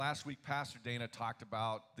Last week, Pastor Dana talked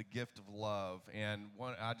about the gift of love, and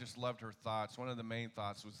I just loved her thoughts. One of the main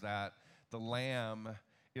thoughts was that the lamb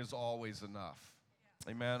is always enough.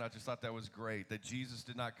 Amen. I just thought that was great, that Jesus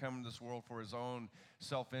did not come into this world for his own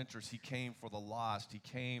self-interest. He came for the lost. He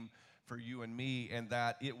came for you and me, and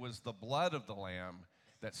that it was the blood of the lamb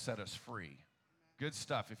that set us free. Good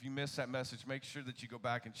stuff. If you missed that message, make sure that you go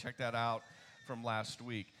back and check that out from last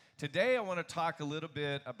week. Today, I want to talk a little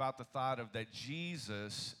bit about the thought of that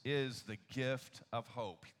Jesus is the gift of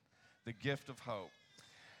hope. The gift of hope.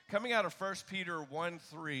 Coming out of 1 Peter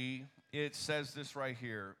 1:3, it says this right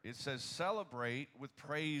here. It says, celebrate with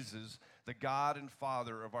praises the God and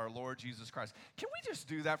Father of our Lord Jesus Christ. Can we just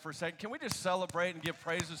do that for a second? Can we just celebrate and give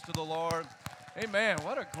praises to the Lord? Amen.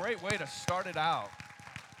 What a great way to start it out.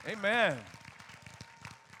 Amen.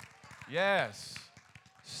 Yes.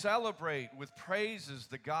 Celebrate with praises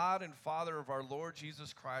the God and Father of our Lord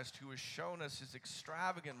Jesus Christ, who has shown us his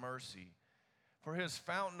extravagant mercy. For his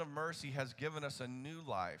fountain of mercy has given us a new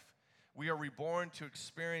life. We are reborn to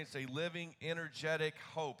experience a living, energetic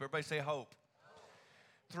hope. Everybody say hope.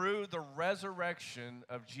 Through the resurrection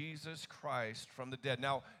of Jesus Christ from the dead.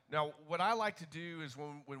 Now, what I like to do is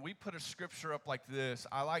when we put a scripture up like this,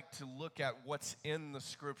 I like to look at what's in the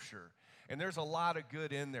scripture. And there's a lot of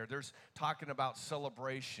good in there. There's talking about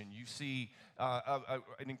celebration. You see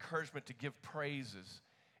an encouragement to give praises.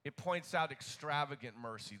 It points out extravagant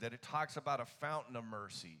mercy, that it talks about a fountain of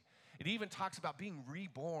mercy. It even talks about being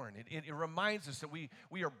reborn. It reminds us that we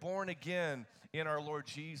are born again in our Lord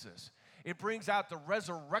Jesus. It brings out the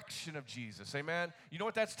resurrection of Jesus, amen? You know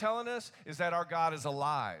what that's telling us? Is that our God is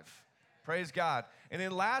alive. Praise God. And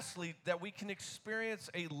then lastly, that we can experience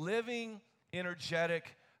a living,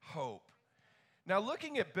 energetic hope. Now,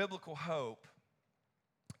 looking at biblical hope,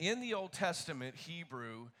 in the Old Testament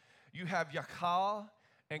Hebrew, you have yakal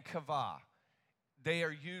and kavah. They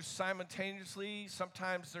are used simultaneously.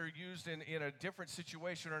 Sometimes they're used in a different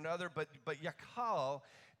situation or another, but yakal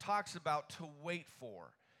talks about to wait for.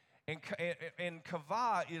 And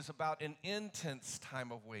kavah is about an intense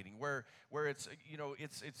time of waiting, where it's,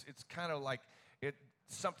 it's kind of like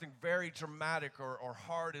something very dramatic or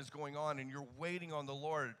hard is going on, and you're waiting on the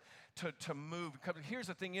Lord to move. Here's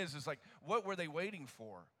the thing is like, what were they waiting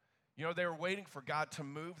for? They were waiting for God to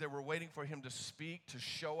move. They were waiting for him to speak, to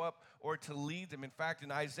show up, or to lead them. In fact,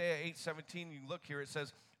 in Isaiah 8:17, you look here, it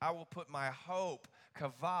says, I will put my hope,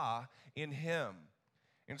 kavah, in him.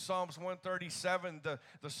 In Psalms 137,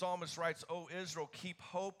 the psalmist writes, O Israel, keep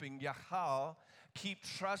hoping, Yahal, keep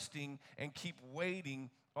trusting, and keep waiting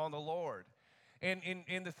on the Lord. And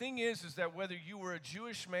the thing is that whether you were a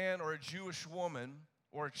Jewish man or a Jewish woman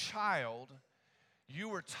or a child, you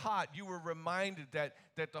were taught, you were reminded that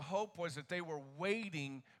the hope was that they were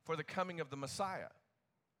waiting for the coming of the Messiah.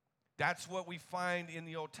 That's what we find in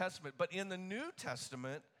the Old Testament. But in the New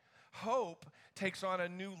Testament, hope takes on a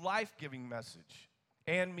new life-giving message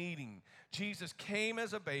and meaning. Jesus came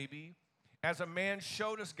as a baby, as a man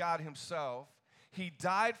showed us God himself. He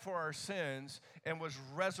died for our sins and was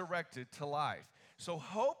resurrected to life. So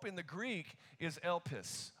hope in the Greek is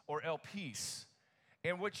elpis or elpis.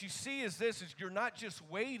 And what you see is this, is you're not just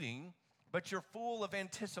waiting, but you're full of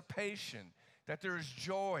anticipation, that there is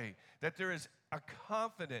joy, that there is a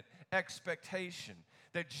confident expectation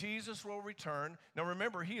that Jesus will return. Now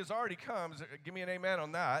remember, he has already come. Give me an amen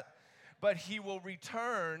on that. But he will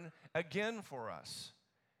return again for us.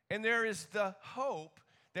 And there is the hope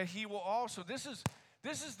that he will also, this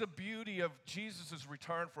is the beauty of Jesus'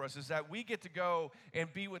 return for us, is that we get to go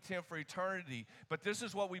and be with him for eternity. But this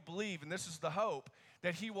is what we believe, and this is the hope,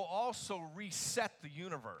 that he will also reset the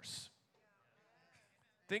universe.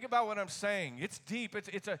 Think about what I'm saying. It's deep.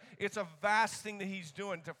 It's a vast thing that he's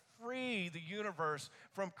doing to free the universe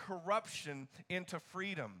from corruption into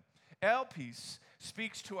freedom. Elpis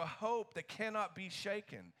speaks to a hope that cannot be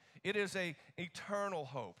shaken. It is an eternal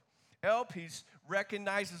hope. Elpis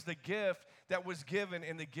recognizes the gift that was given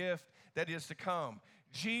and the gift that is to come.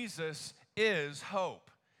 Jesus is hope.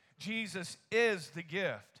 Jesus is the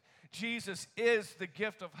gift. Jesus is the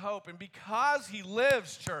gift of hope. And because he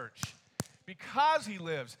lives, church, because he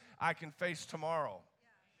lives, I can face tomorrow.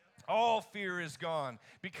 All fear is gone.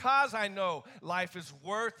 Because I know life is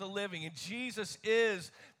worth the living, and Jesus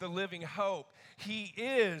is the living hope. He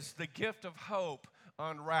is the gift of hope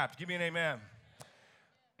unwrapped. Give me an amen.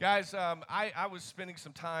 Guys, I was spending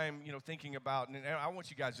some time, thinking about, and I want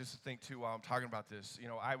you guys just to think too while I'm talking about this.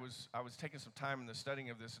 I was taking some time in the studying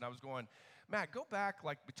of this, and I was going, Matt, go back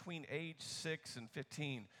like between age 6 and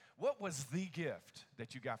 15. What was the gift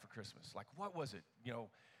that you got for Christmas? Like, what was it?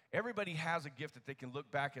 Everybody has a gift that they can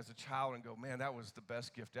look back as a child and go, man, that was the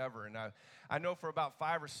best gift ever. And I know for about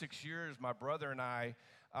 5 or 6 years, my brother and I,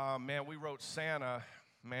 we wrote Santa,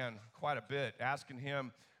 quite a bit, asking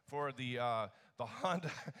him for the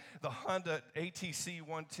Honda, the Honda ATC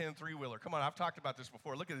 110 three-wheeler. Come on, I've talked about this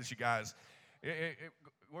before. Look at this, you guys.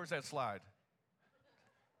 Where's that slide?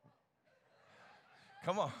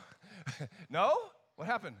 Come on. No? What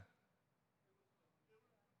happened?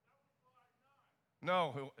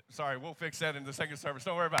 No, sorry, we'll fix that in the second service.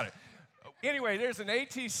 Don't worry about it. Anyway, there's an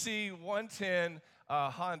ATC 110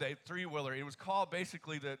 Honda three-wheeler. It was called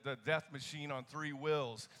basically the death machine on 3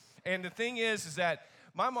 wheels. And the thing is that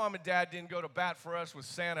my mom and dad didn't go to bat for us with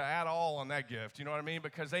Santa at all on that gift, you know what I mean?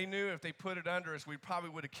 Because they knew if they put it under us, we probably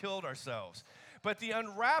would have killed ourselves. But the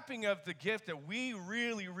unwrapping of the gift that we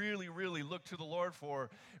really, really, really looked to the Lord for,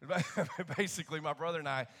 basically my brother and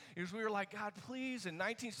I, is we were like, God, please, in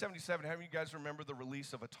 1977, how many of you guys remember the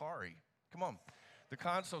release of Atari? Come on, the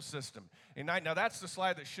console system. Now, that's the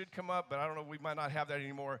slide that should come up, but I don't know, we might not have that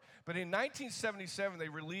anymore. But in 1977, they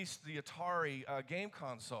released the Atari game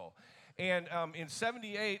console. And in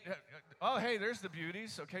 78, oh, hey, there's the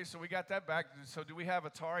beauties. Okay, so we got that back. So do we have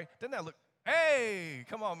Atari? Doesn't that look... Hey,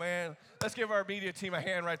 come on, man. Let's give our media team a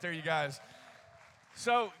hand right there, you guys.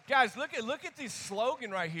 So, guys, look at this slogan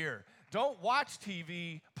right here. Don't watch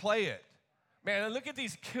TV, play it. Man, and look at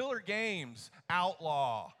these killer games.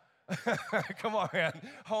 Outlaw. Come on, man.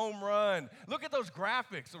 Home run. Look at those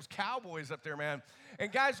graphics, those cowboys up there, man.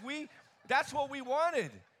 And, guys, that's what we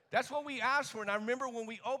wanted. That's what we asked for. And I remember when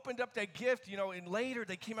we opened up that gift, and later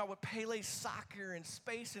they came out with Pele Soccer and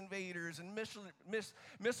Space Invaders and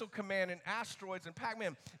Missile Command and Asteroids and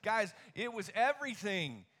Pac-Man. Guys, it was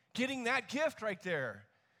everything. Getting that gift right there.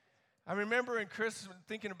 I remember in Christmas,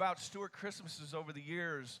 thinking about Stewart Christmases over the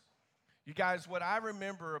years. You guys, what I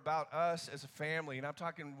remember about us as a family, and I'm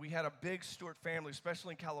talking, we had a big Stewart family,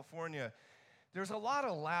 especially in California. There's a lot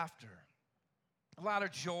of laughter. A lot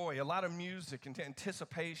of joy, a lot of music and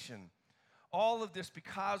anticipation. All of this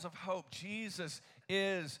because of hope. Jesus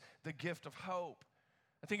is the gift of hope.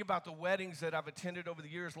 I think about the weddings that I've attended over the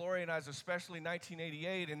years, Lori and I's, especially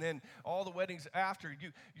 1988, and then all the weddings after.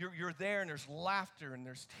 You're there, and there's laughter, and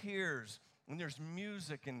there's tears, and there's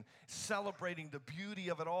music, and celebrating the beauty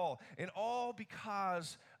of it all. And all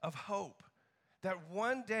because of hope. That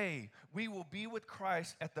one day we will be with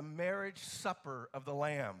Christ at the marriage supper of the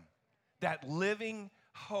Lamb. That living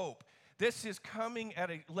hope. This is coming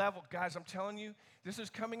at a level, guys, I'm telling you, this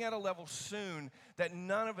is coming at a level soon that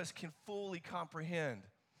none of us can fully comprehend.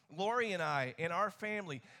 Lori and I and our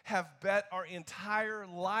family have bet our entire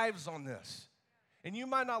lives on this. And you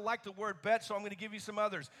might not like the word bet, so I'm going to give you some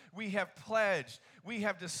others. We have pledged, we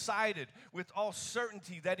have decided with all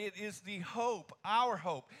certainty that it is the hope, our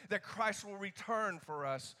hope, that Christ will return for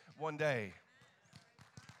us one day.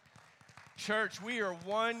 Church, we are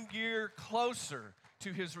 1 year closer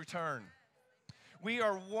to his return. We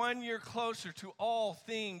are 1 year closer to all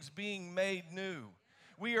things being made new.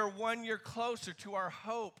 We are 1 year closer to our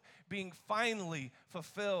hope being finally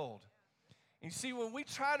fulfilled. And you see, when we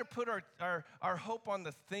try to put our hope on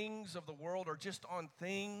the things of the world or just on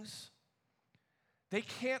things, they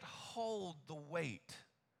can't hold the weight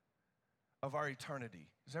of our eternity.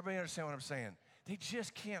 Does everybody understand what I'm saying? They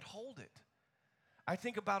just can't hold it. I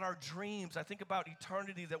think about our dreams. I think about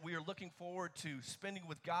eternity that we are looking forward to spending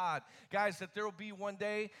with God. Guys, that there will be one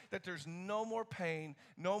day that there's no more pain,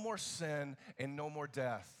 no more sin, and no more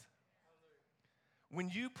death.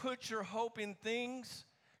 When you put your hope in things,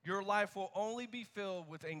 your life will only be filled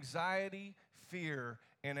with anxiety, fear,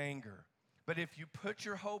 and anger. But if you put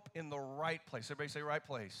your hope in the right place, everybody say right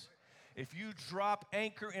place. If you drop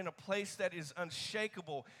anchor in a place that is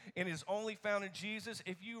unshakable and is only found in Jesus,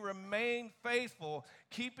 if you remain faithful,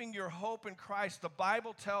 keeping your hope in Christ, the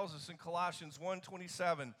Bible tells us in Colossians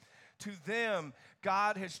 1:27, to them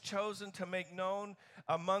God has chosen to make known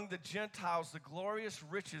among the Gentiles the glorious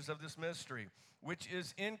riches of this mystery, which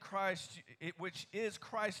is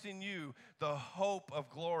Christ in you, the hope of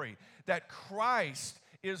glory. That Christ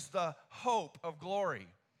is the hope of glory.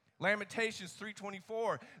 Lamentations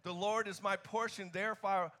 3:24, the Lord is my portion,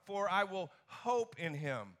 therefore I will hope in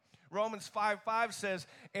him. Romans 5:5 says,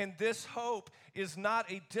 and this hope is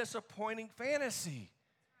not a disappointing fantasy.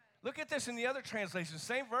 Look at this in the other translation,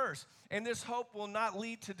 same verse. And this hope will not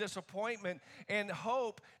lead to disappointment, and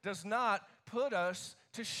hope does not put us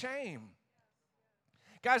to shame.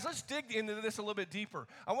 Guys, let's dig into this a little bit deeper.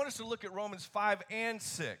 I want us to look at Romans 5 and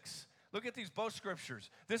 6. Look at these both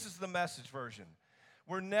scriptures. This is the Message version.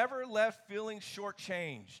 We're never left feeling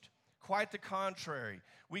shortchanged. Quite the contrary.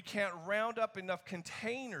 We can't round up enough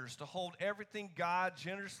containers to hold everything God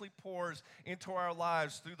generously pours into our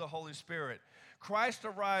lives through the Holy Spirit. Christ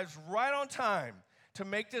arrives right on time to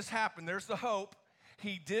make this happen. There's the hope.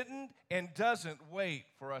 He didn't and doesn't wait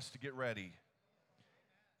for us to get ready.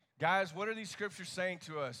 Guys, what are these scriptures saying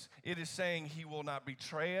to us? It is saying he will not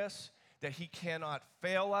betray us, that he cannot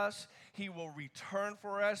fail us, he will return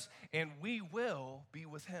for us, and we will be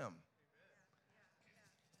with him.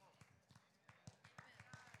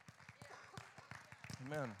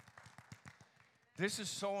 Amen. This is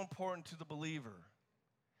so important to the believer,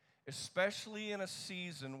 especially in a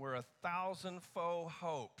season where 1,000 faux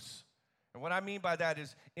hopes, and what I mean by that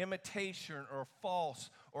is imitation or false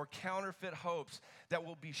or counterfeit hopes that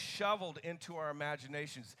will be shoveled into our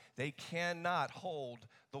imaginations. They cannot hold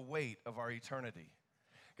the weight of our eternity.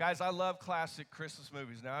 Guys, I love classic Christmas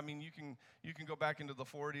movies. Now, I mean, you can go back into the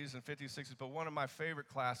 40s and 50s, 60s, but one of my favorite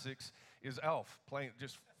classics is Elf, playing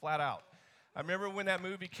just flat out. I remember when that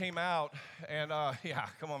movie came out, and yeah,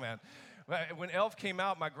 come on, man. When Elf came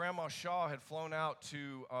out, my grandma Shaw had flown out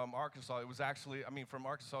to Arkansas. It was actually, from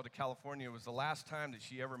Arkansas to California. It was the last time that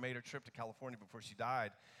she ever made a trip to California before she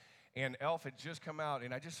died. And Elf had just come out,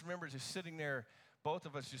 and I just remember just sitting there, both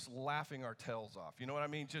of us just laughing our tails off. You know what I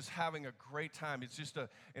mean? Just having a great time. It's just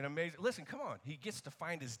an amazing, listen, come on. He gets to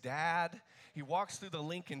find his dad. He walks through the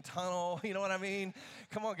Lincoln Tunnel. You know what I mean?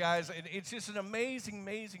 Come on, guys. It's just an amazing,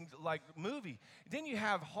 movie. Then you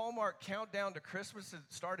have Hallmark Countdown to Christmas that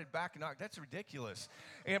started back in October. That's ridiculous.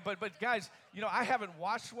 But guys, I haven't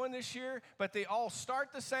watched one this year, but they all start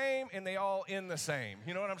the same and they all end the same.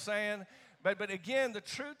 You know what I'm saying? But again, the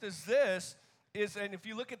truth is this, and if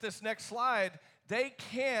you look at this next slide, they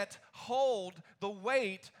can't hold the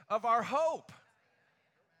weight of our hope.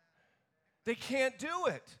 They can't do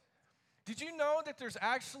it. Did you know that there's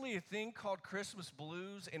actually a thing called Christmas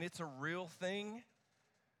blues, and it's a real thing?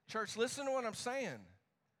 Church, listen to what I'm saying.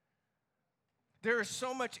 There is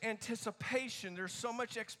so much anticipation, there's so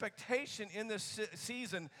much expectation in this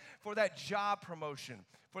season for that job promotion,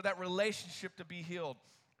 for that relationship to be healed,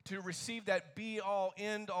 to receive that be-all,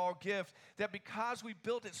 end-all gift, that because we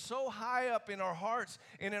built it so high up in our hearts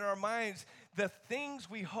and in our minds, the things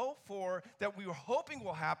we hope for that we were hoping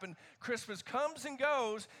will happen, Christmas comes and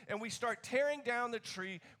goes, and we start tearing down the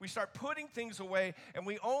tree, we start putting things away, and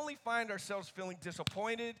we only find ourselves feeling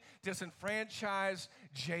disappointed, disenfranchised,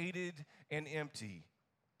 jaded, and empty.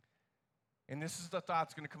 And this is the thought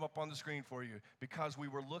that's going to come up on the screen for you, because we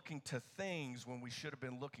were looking to things when we should have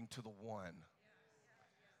been looking to the one.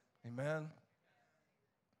 Amen?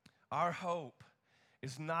 Our hope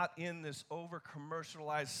is not in this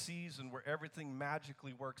over-commercialized season where everything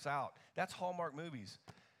magically works out. That's Hallmark movies.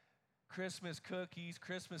 Christmas cookies,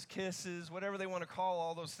 Christmas kisses, whatever they want to call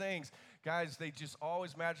all those things. Guys, they just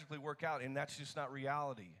always magically work out, and that's just not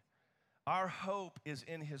reality. Our hope is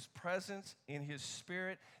in his presence, in his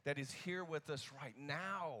spirit that is here with us right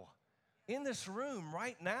now. In this room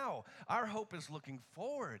right now. Our hope is looking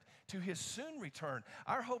forward to his soon return.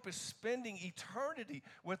 Our hope is spending eternity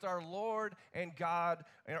with our Lord and God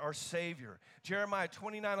and our Savior. Jeremiah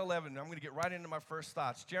 29:11. I'm going to get right into my first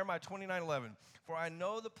thoughts. Jeremiah 29:11. For I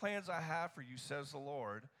know the plans I have for you, says the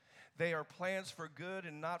Lord. They are plans for good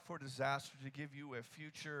and not for disaster, to give you a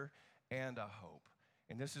future and a hope.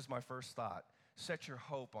 And this is my first thought. Set your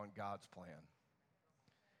hope on God's plan.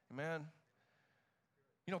 Amen.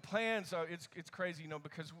 Plans, it's crazy,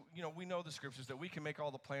 because, we know the scriptures that we can make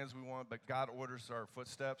all the plans we want, but God orders our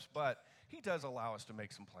footsteps. But he does allow us to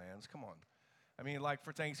make some plans. Come on. Like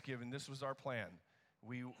for Thanksgiving, this was our plan.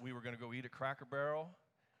 We were going to go eat at Cracker Barrel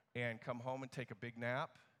and come home and take a big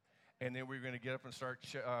nap. And then we were going to get up and start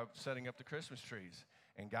setting up the Christmas trees.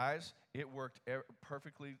 And guys, it worked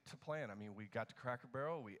perfectly to plan. We got to Cracker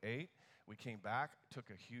Barrel, we ate, we came back, took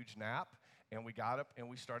a huge nap, and we got up and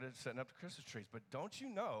we started setting up the Christmas trees. But don't you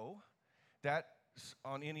know that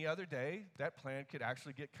on any other day, that plan could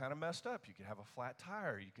actually get kind of messed up. You could have a flat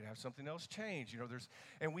tire. You could have something else change.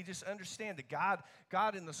 And we just understand that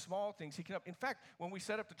God in the small things, he can help. In fact, when we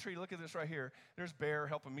set up the tree, look at this right here. There's Bear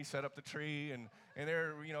helping me set up the tree, and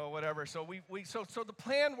there, whatever. So so the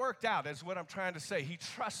plan worked out, is what I'm trying to say. He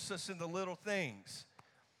trusts us in the little things.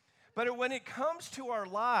 But when it comes to our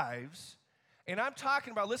lives, and I'm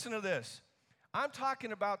talking about, listen to this. I'm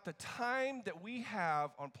talking about the time that we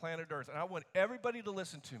have on planet Earth, and I want everybody to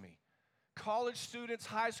listen to me. College students,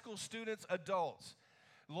 high school students, adults.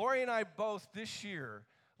 Lori and I both this year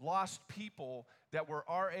lost people that were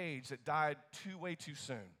our age that died way too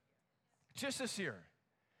soon. Just this year.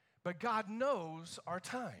 But God knows our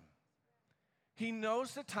time. He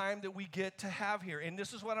knows the time that we get to have here. And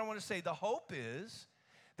this is what I want to say. The hope is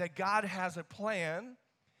that God has a plan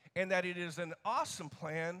and that it is an awesome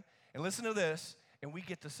plan. And listen to this, and we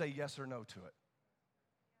get to say yes or no to it.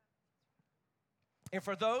 And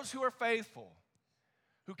for those who are faithful,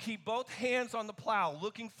 who keep both hands on the plow,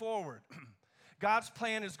 looking forward, God's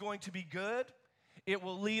plan is going to be good. It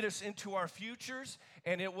will lead us into our futures,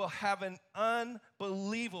 and it will have an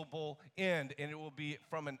unbelievable end, and it will be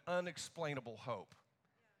from an unexplainable hope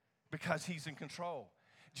because he's in control.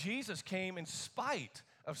 Jesus came in spite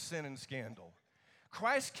of sin and scandal.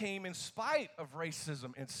 Christ came in spite of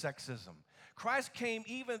racism and sexism. Christ came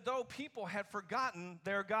even though people had forgotten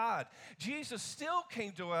their God. Jesus still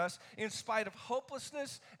came to us in spite of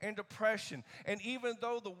hopelessness and depression. And even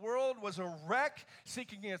though the world was a wreck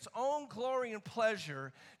seeking its own glory and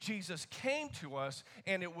pleasure, Jesus came to us,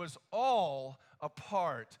 and it was all a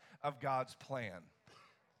part of God's plan.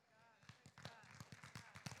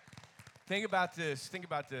 Think about this. Think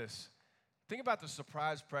about this. Think about the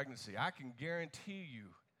surprise pregnancy. I can guarantee you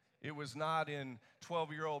it was not in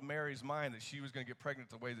 12-year-old Mary's mind that she was going to get pregnant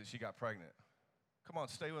the way that she got pregnant. Come on,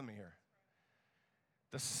 stay with me here.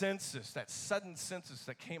 The census, that sudden census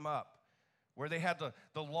that came up, where they had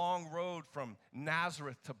the long road from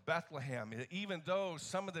Nazareth to Bethlehem, even though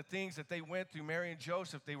some of the things that they went through, Mary and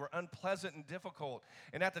Joseph, they were unpleasant and difficult.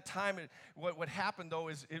 And at the time, what happened, though,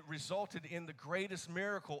 is it resulted in the greatest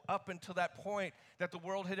miracle up until that point that the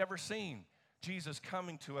world had ever seen. Jesus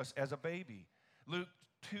coming to us as a baby. Luke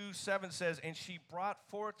 2:7 says, and she brought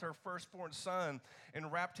forth her firstborn son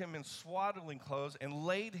and wrapped him in swaddling clothes and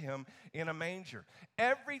laid him in a manger.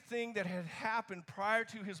 Everything that had happened prior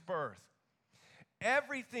to his birth,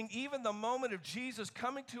 everything, even the moment of Jesus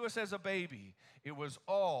coming to us as a baby, it was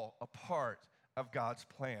all a part of God's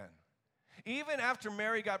plan. Even after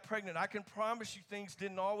Mary got pregnant, I can promise you things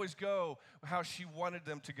didn't always go how she wanted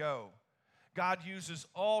them to go. God uses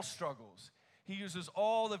all struggles. He uses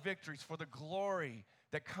all the victories for the glory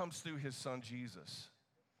that comes through his son Jesus.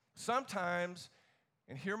 Sometimes,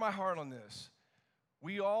 and hear my heart on this,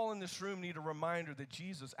 we all in this room need a reminder that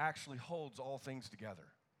Jesus actually holds all things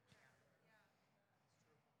together.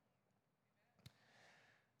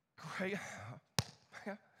 Great.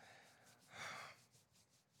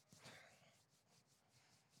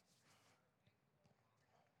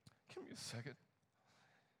 Give me a second.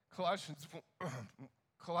 Colossians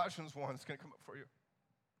 1 is going to come up for you.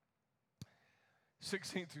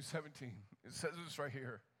 16 through 17. It says this right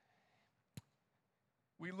here.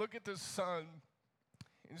 We look at the sun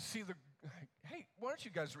and see the... Hey, why don't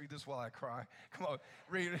you guys read this while I cry? Come on,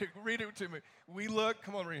 read it to me. We look...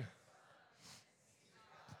 Come on, read.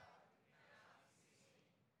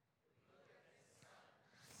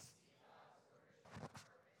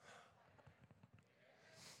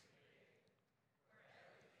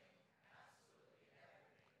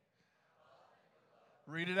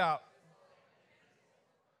 Read it out.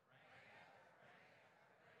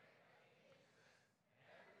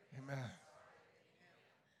 Amen.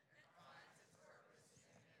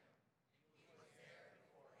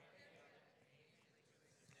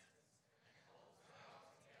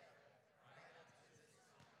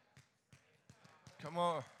 Come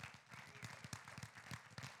on.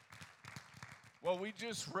 Well, we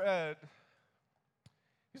just read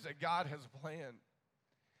is that God has a plan,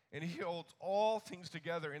 and he holds all things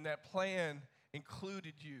together, and that plan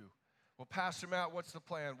included you. Well, Pastor Matt, what's the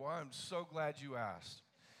plan? Well, I'm so glad you asked.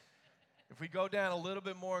 If we go down a little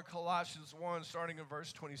bit more in Colossians 1, starting in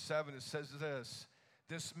verse 27, it says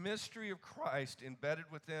this mystery of Christ embedded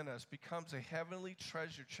within us becomes a heavenly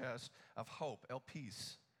treasure chest of hope,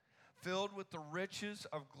 peace, filled with the riches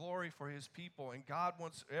of glory for his people, and God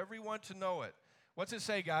wants everyone to know it. What's it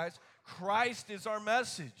say, guys? Christ is our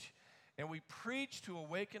message, and we preach to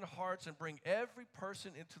awaken hearts and bring every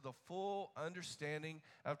person into the full understanding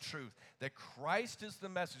of truth, that Christ is the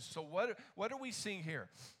message. So what are we seeing here?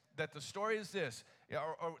 That the story is this,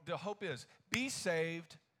 or the hope is, be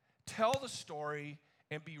saved, tell the story,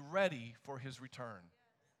 and be ready for his return.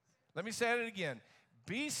 Let me say it again.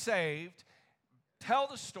 Be saved, tell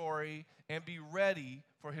the story, and be ready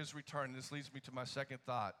for his return. This leads me to my second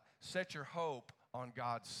thought. Set your hope on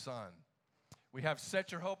God's Son. We have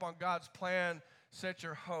set your hope on God's plan, set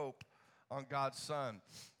your hope on God's Son.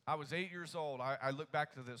 I was 8 years old. I look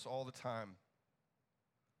back to this all the time.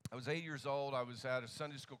 I was 8 years old. I was at a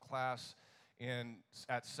Sunday school class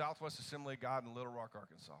at Southwest Assembly of God in Little Rock,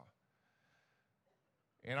 Arkansas.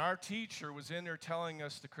 And our teacher was in there telling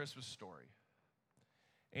us the Christmas story.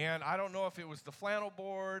 And I don't know if it was the flannel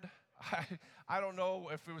board. I don't know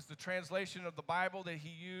if it was the translation of the Bible that he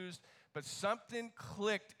used, but something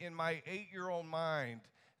clicked in my 8-year-old mind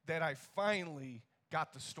that I finally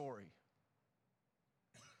got the story.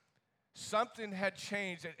 Something had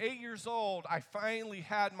changed. At 8 years old, I finally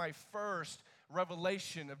had my first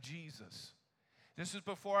revelation of Jesus. This is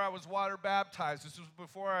before I was water baptized. This was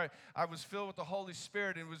before I was filled with the Holy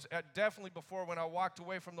Spirit. It was definitely before when I walked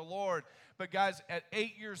away from the Lord. But guys, at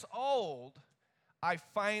 8 years old, I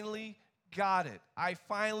finally got it. I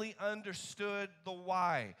finally understood the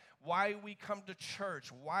why we come to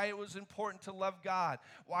church, why it was important to love God,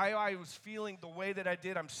 why I was feeling the way that I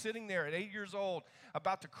did. I'm sitting there at 8 years old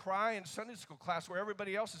about to cry in Sunday school class where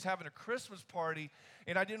everybody else is having a Christmas party,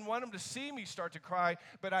 and I didn't want them to see me start to cry,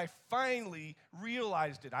 but I finally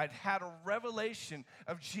realized it. I'd had a revelation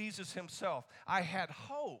of Jesus himself. I had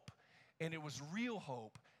hope, and it was real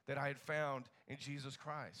hope that I had found in Jesus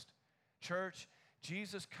Christ. Church,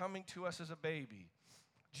 Jesus coming to us as a baby,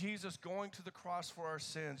 Jesus going to the cross for our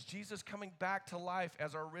sins, Jesus coming back to life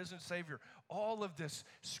as our risen Savior, all of this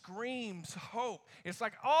screams hope. It's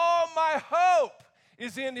like all my hope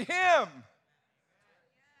is in him.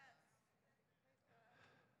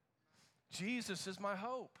 Jesus is my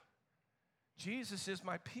hope. Jesus is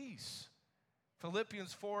my peace.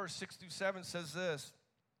 Philippians 4, 6-7 says this,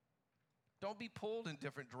 don't be pulled in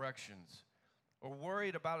different directions or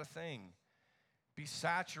worried about a thing. Be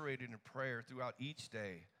saturated in prayer throughout each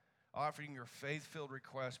day, offering your faith-filled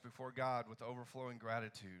requests before God with overflowing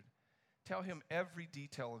gratitude. Tell him every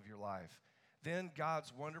detail of your life. Then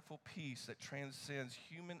God's wonderful peace that transcends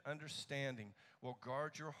human understanding will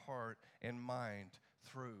guard your heart and mind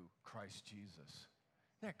through Christ Jesus.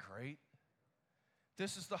 Isn't that great?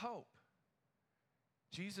 This is the hope.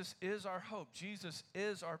 Jesus is our hope. Jesus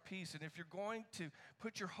is our peace. And if you're going to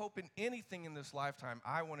put your hope in anything in this lifetime,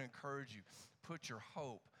 I want to encourage you, put your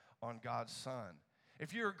hope on God's Son.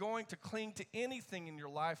 If you're going to cling to anything in your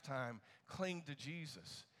lifetime, cling to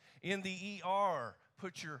Jesus. In the ER,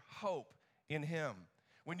 put your hope in him.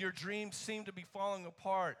 When your dreams seem to be falling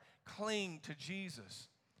apart, cling to Jesus.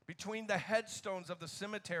 Between the headstones of the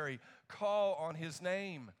cemetery, call on his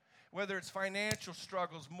name. Whether it's financial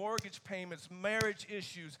struggles, mortgage payments, marriage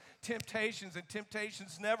issues, temptations, and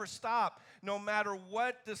temptations never stop. No matter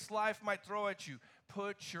what this life might throw at you,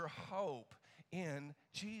 put your hope in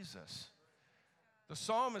Jesus. The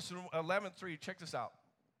psalmist in 11:3, check this out.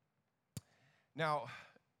 Now,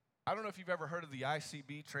 I don't know if you've ever heard of the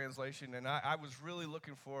ICB translation, and I was really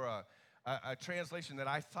looking for a translation that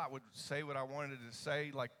I thought would say what I wanted it to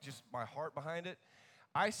say, like just my heart behind it.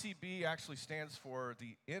 ICB actually stands for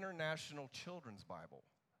the International Children's Bible.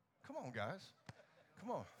 Come on, guys.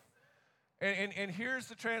 Come on. And here's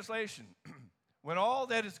the translation. When all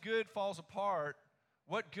that is good falls apart,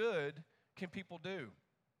 what good can people do?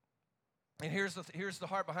 And here's the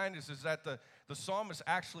heart behind this, is that the psalmist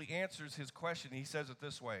actually answers his question. He says it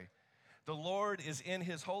this way. The Lord is in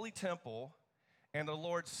his holy temple, and the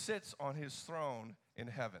Lord sits on his throne in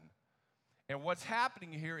heaven. And what's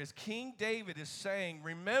happening here is King David is saying,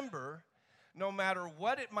 remember, no matter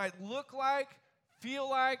what it might look like, feel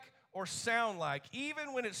like, or sound like,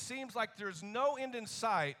 even when it seems like there's no end in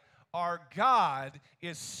sight, our God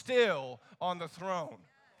is still on the throne.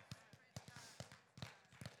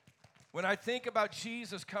 When I think about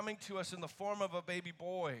Jesus coming to us in the form of a baby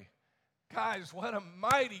boy, guys, what a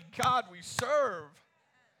mighty God we serve.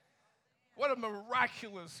 What a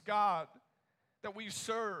miraculous God that we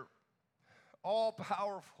serve. All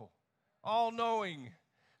powerful, all knowing,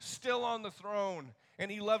 still on the throne.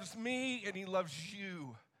 And he loves me and he loves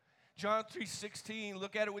you. John 3:16,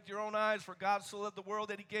 look at it with your own eyes. For God so loved the world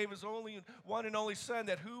that he gave his only one and only Son,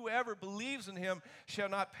 that whoever believes in him shall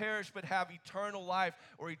not perish but have eternal life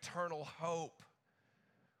or eternal hope.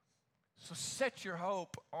 So set your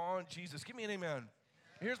hope on Jesus. Give me an amen.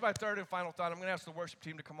 Here's my third and final thought. I'm going to ask the worship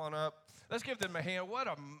team to come on up. Let's give them a hand. What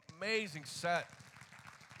an amazing set.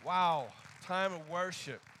 Wow. Time of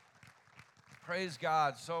worship. Praise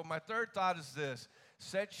God. So my third thought is this.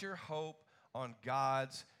 Set your hope on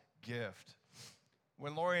God's gift.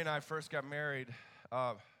 When Lori and I first got married,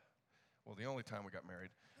 well, the only time we got married.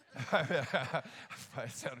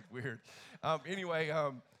 It sounded weird. Anyway,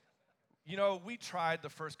 you know, we tried the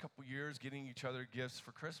first couple years getting each other gifts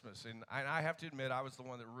for Christmas, and I have to admit I was the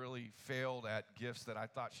one that really failed at gifts that I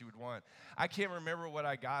thought she would want. I can't remember what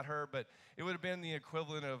I got her, but it would have been the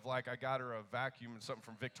equivalent of like I got her a vacuum and something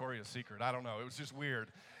from Victoria's Secret. I don't know. It was just weird.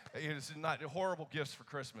 It's not horrible gifts for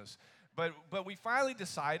Christmas. But we finally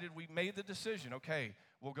decided, we made the decision, okay,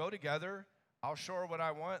 we'll go together. I'll show her what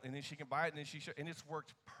I want, and then she can buy it, and then and it's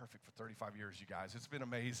worked perfect for 35 years, you guys. It's been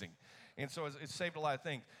amazing. And so it's saved a lot of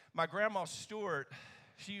things. My grandma, Stewart,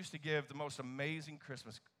 she used to give the most amazing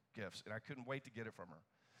Christmas gifts, and I couldn't wait to get it from her.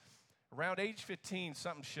 Around age 15,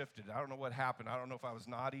 something shifted. I don't know what happened. I don't know if I was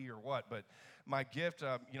naughty or what, but my gift,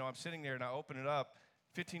 I'm sitting there and I open it up,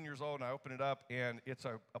 15 years old, and I open it up, and it's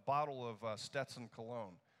a bottle of Stetson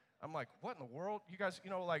cologne. I'm like, what in the world? You guys,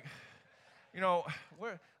 and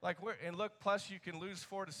look, plus you can lose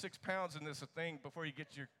 4 to 6 pounds in this thing before you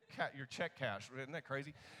get your check cash. Isn't that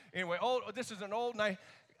crazy? Anyway, this is an old night.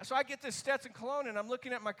 So I get this Stetson cologne, and I'm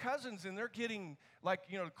looking at my cousins, and they're getting,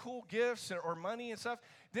 cool gifts or money and stuff.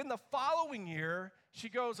 Then the following year, she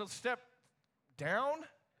goes a step down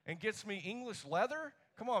and gets me English leather.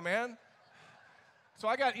 Come on, man. So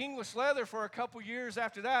I got English leather for a couple years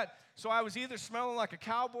after that. So I was either smelling like a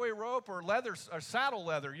cowboy rope or leather or saddle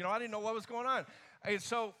leather. I didn't know what was going on. And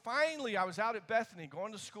so finally, I was out at Bethany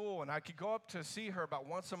going to school, and I could go up to see her about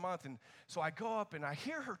once a month. And so I go up, and I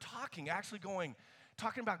hear her talking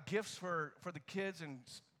about gifts for the kids and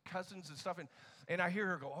cousins and stuff. And I hear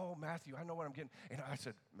her go, oh, Matthew, I know what I'm getting. And I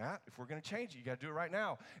said, Matt, if we're going to change it, you got to do it right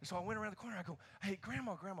now. And so I went around the corner. I go, hey,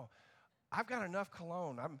 Grandma, I've got enough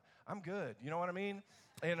cologne. I'm good. You know what I mean?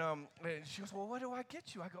 And she goes, well, what do I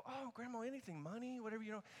get you? I go, oh, Grandma, anything, money, whatever,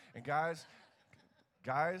 And guys,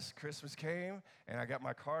 Christmas came, and I got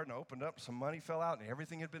my card and opened up. Some money fell out, and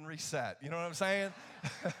everything had been reset. You know what I'm saying?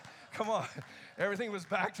 Come on. Everything was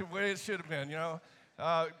back to where it should have been,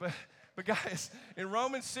 But guys, in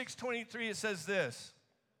Romans 6:23, it says this,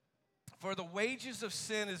 for the wages of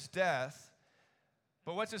sin is death.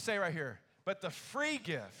 But what's it say right here? But the free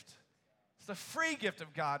gift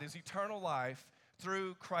of God is eternal life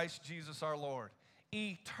through Christ Jesus our Lord.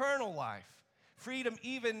 Eternal life. Freedom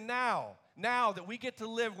even now that we get to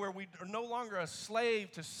live where we are no longer a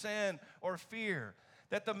slave to sin or fear.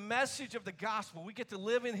 That the message of the gospel, we get to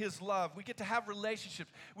live in his love. We get to have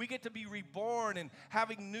relationships. We get to be reborn and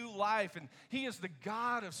having new life. And he is the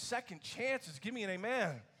God of second chances. Give me an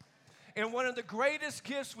amen. And one of the greatest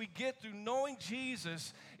gifts we get through knowing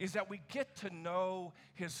Jesus is that we get to know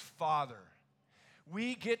his Father.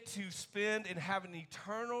 We get to spend and have an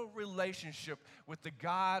eternal relationship with the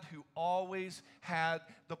God who always had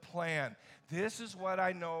the plan. This is what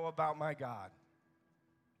I know about my God.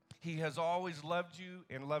 He has always loved you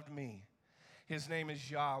and loved me. His name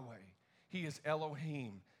is Yahweh. He is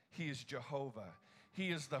Elohim. He is Jehovah.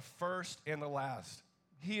 He is the first and the last.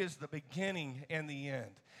 He is the beginning and the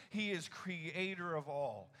end. He is creator of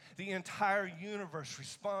all. The entire universe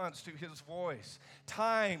responds to his voice.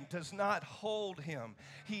 Time does not hold him.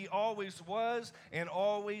 He always was and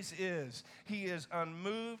always is. He is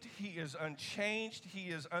unmoved. He is unchanged. He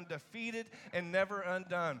is undefeated and never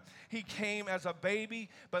undone. He came as a baby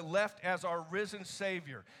but left as our risen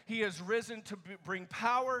Savior. He has risen to bring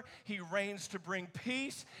power. He reigns to bring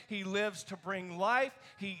peace. He lives to bring life.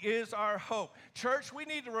 He is our hope. Church, we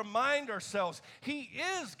need to remind ourselves, he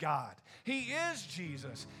is God. He is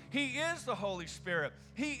Jesus. He is the Holy Spirit.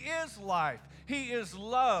 He is life. He is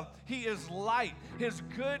love. He is light. His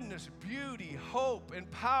goodness, beauty, hope, and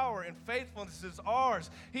power and faithfulness is ours.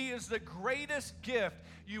 He is the greatest gift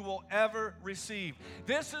you will ever receive.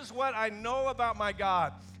 This is what I know about my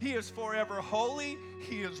God. He is forever holy.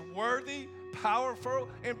 He is worthy, powerful,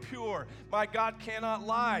 and pure. My God cannot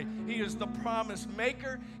lie. He is the promise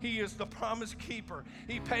maker. He is the promise keeper.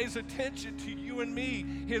 He pays attention to you and me.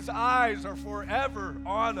 His eyes are forever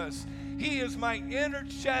on us. He is my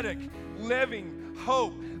energetic, living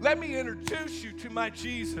hope. Let me introduce you to my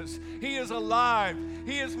Jesus. He is alive.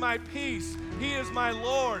 He is my peace. He is my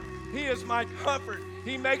Lord. He is my comfort.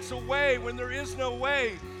 He makes a way when there is no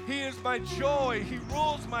way. He is my joy. He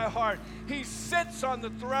rules my heart. He sits on the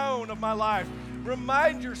throne of my life.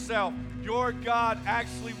 Remind yourself, your God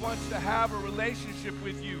actually wants to have a relationship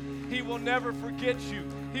with you. He will never forget you.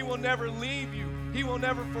 He will never leave you. He will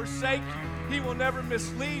never forsake you. He will never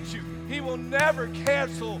mislead you. He will never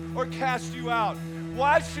cancel or cast you out.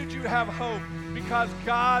 Why should you have hope? Because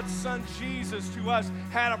God's Son Jesus to us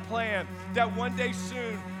had a plan that one day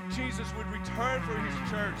soon Jesus would return for his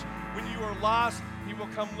church. When you are lost, he will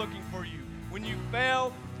come looking for you. When you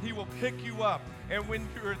fail, he will pick you up. And when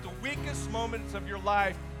you're at the weakest moments of your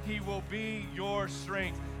life, he will be your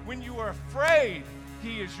strength. When you are afraid,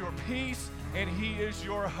 he is your peace and he is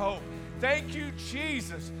your hope. Thank you,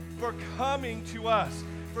 Jesus, for coming to us,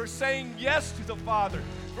 for saying yes to the Father,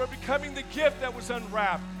 for becoming the gift that was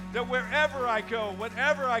unwrapped, that wherever I go,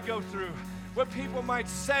 whatever I go through, what people might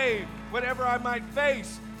say, whatever I might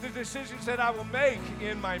face, the decisions that I will make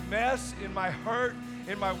in my mess, in my hurt,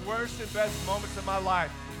 in my worst and best moments of my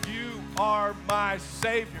life. You are my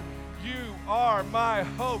Savior. You are my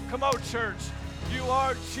hope. Come on, church. You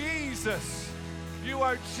are Jesus. You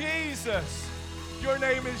are Jesus. Your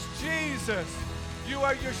name is Jesus. You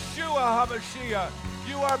are Yeshua HaMashiach.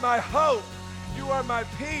 You are my hope. You are my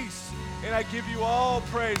peace. And I give you all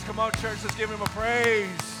praise. Come on, church, let's give him a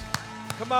praise.